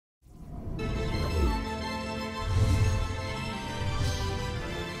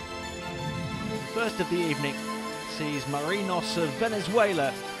first of the evening sees Marinos of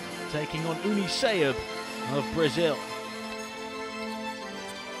Venezuela taking on Uniceub of Brazil.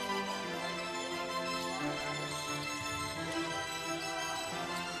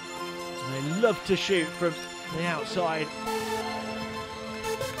 They love to shoot from the outside.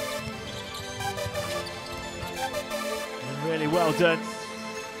 And really well done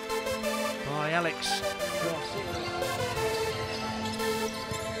by Alex.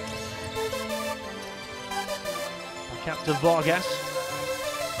 Captain Vargas.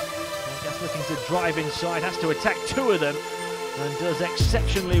 Vargas looking to drive inside, has to attack two of them, and does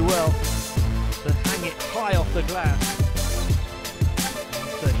exceptionally well to hang it high off the glass.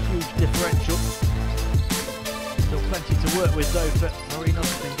 It's a huge differential. Still plenty to work with though for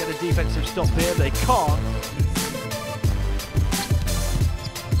Marinos. Can get a defensive stop here, they can't.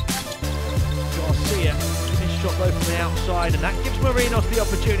 Garcia, missed shot low from the outside, and that gives Marinos the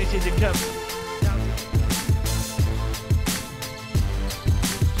opportunity to come.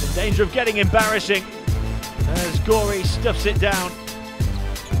 Danger of getting embarrassing as Gory stuffs it down.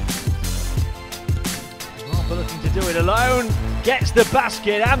 Harper looking to do it alone, gets the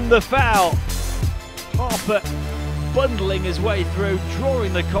basket and the foul. Harper bundling his way through,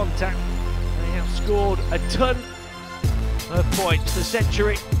 drawing the contact. They have scored a ton of points. The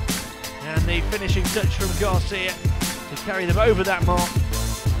century and the finishing touch from Garcia to carry them over that mark.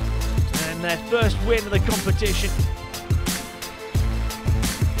 And their first win of the competition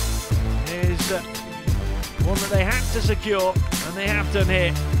is one that they had to secure, and they have done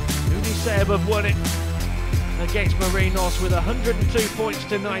here. Uniceub have won it against Marinos with 102 points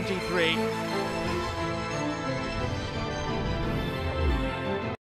to 93.